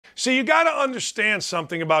See, you got to understand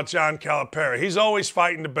something about John Calipari. He's always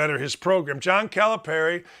fighting to better his program. John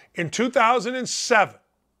Calipari, in 2007,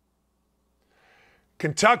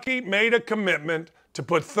 Kentucky made a commitment to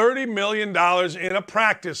put $30 million in a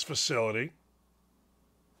practice facility,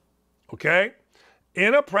 okay?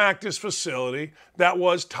 In a practice facility that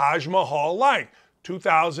was Taj Mahal-like,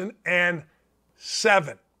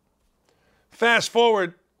 2007. Fast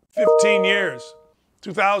forward 15 years,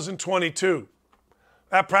 2022.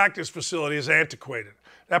 That practice facility is antiquated.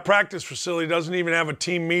 That practice facility doesn't even have a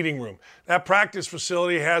team meeting room. That practice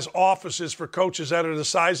facility has offices for coaches that are the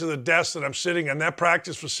size of the desk that I'm sitting in. That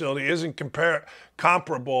practice facility isn't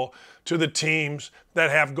comparable to the teams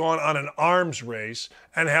that have gone on an arms race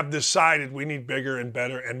and have decided we need bigger and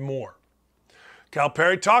better and more.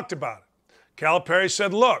 Calipari talked about it. Calipari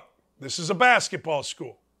said, look, this is a basketball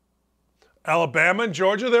school. Alabama and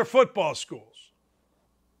Georgia, they're football schools.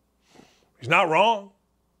 He's not wrong.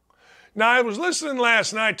 Now, I was listening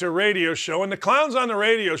last night to a radio show, and the clowns on the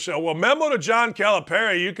radio show, well, memo to John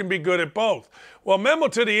Calipari, you can be good at both. Well, memo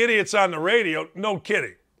to the idiots on the radio, no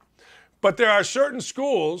kidding. But there are certain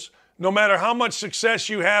schools, no matter how much success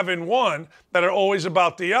you have in one, that are always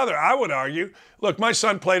about the other. I would argue, look, my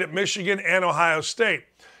son played at Michigan and Ohio State.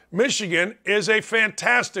 Michigan is a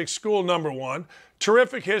fantastic school, number one.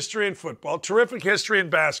 Terrific history in football, terrific history in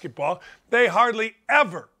basketball. They hardly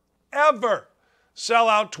ever sell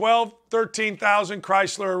out 12, 13,000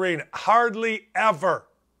 Chrysler Arena. Hardly ever.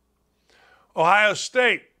 Ohio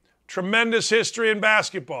State, tremendous history in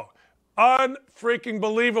basketball. Unfreaking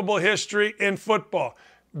believable history in football.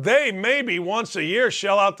 They maybe once a year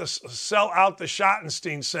sell out the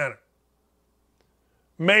Schottenstein Center.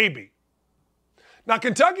 Maybe. Now,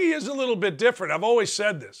 Kentucky is a little bit different. I've always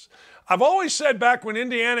said this. I've always said back when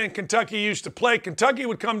Indiana and Kentucky used to play, Kentucky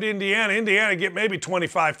would come to Indiana get maybe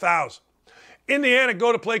 25,000. Indiana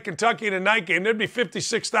go to play Kentucky in a night game, there'd be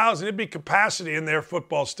 56,000. There'd be capacity in their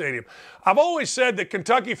football stadium. I've always said that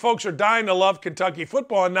Kentucky folks are dying to love Kentucky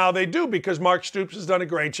football, and now they do because Mark Stoops has done a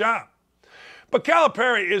great job. But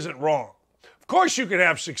Calipari isn't wrong. Of course you can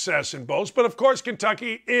have success in both, but of course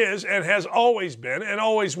Kentucky is and has always been and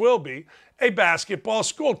always will be a basketball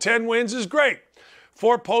school. 10 wins is great.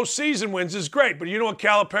 4 postseason wins is great. But you know what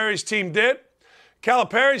Calipari's team did?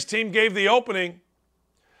 Calipari's team gave the opening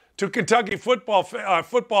to Kentucky football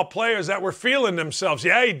players that were feeling themselves.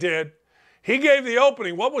 Yeah, he did. He gave the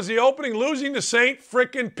opening. What was the opening? Losing to St.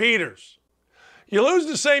 frickin' Peter's. You lose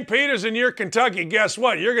to St. Peter's and you're Kentucky, guess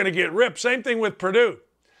what? You're going to get ripped. Same thing with Purdue.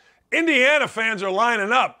 Indiana fans are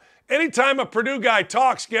lining up. Anytime a Purdue guy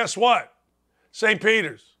talks, guess what? St.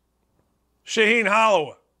 Peter's. Shaheen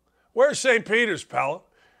Holloway. Where's St. Peter's, Pella?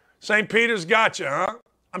 St. Peter's got you, huh?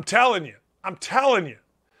 I'm telling you. I'm telling you.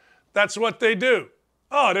 That's what they do.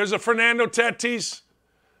 Oh, there's a Fernando Tatis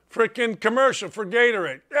freaking commercial for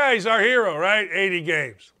Gatorade. Yeah, he's our hero, right? 80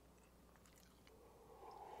 games.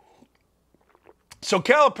 So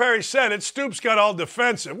Calipari said it. Stoops got all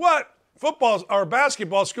defensive. What? Football or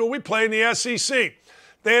basketball school, we play in the SEC.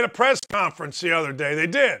 They had a press conference the other day. They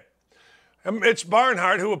did. And Mitch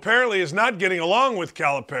Barnhart, who apparently is not getting along with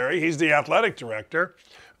Calipari, he's the athletic director,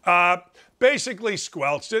 basically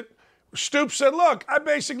squelched it. Stoops said, look, I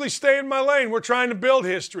basically stay in my lane. We're trying to build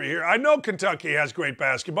history here. I know Kentucky has great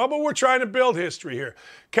basketball, but we're trying to build history here.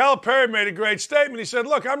 Calipari made a great statement. He said,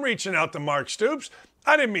 look, I'm reaching out to Mark Stoops.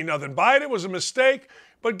 I didn't mean nothing by it. It was a mistake.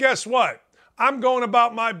 But guess what? I'm going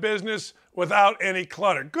about my business without any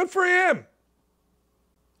clutter. Good for him.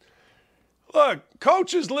 Look,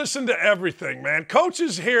 coaches listen to everything, man.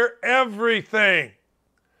 Coaches hear everything.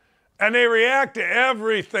 And they react to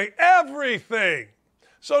everything. Everything.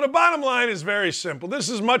 So the bottom line is very simple. This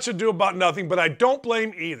is much ado about nothing, but I don't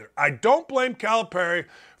blame either. I don't blame Calipari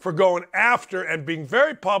for going after and being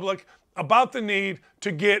very public about the need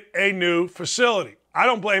to get a new facility. I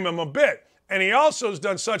don't blame him a bit. And he also has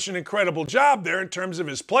done such an incredible job there in terms of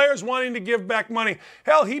his players wanting to give back money.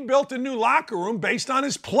 Hell, he built a new locker room based on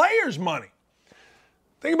his players' money.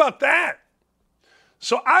 Think about that.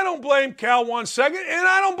 So I don't blame Cal 1 second, and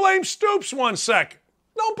I don't blame Stoops 1 second.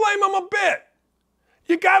 Don't blame him a bit.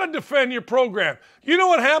 You got to defend your program. You know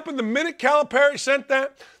what happened the minute Calipari sent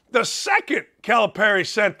that? The second Calipari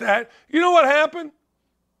sent that, you know what happened?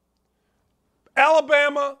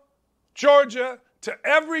 Alabama, Georgia, to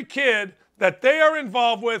every kid that they are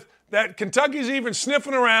involved with, that Kentucky's even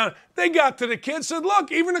sniffing around, they got to the kids, said,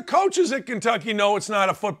 look, even the coaches at Kentucky know it's not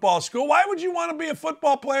a football school. Why would you want to be a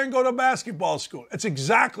football player and go to a basketball school? That's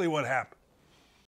exactly what happened.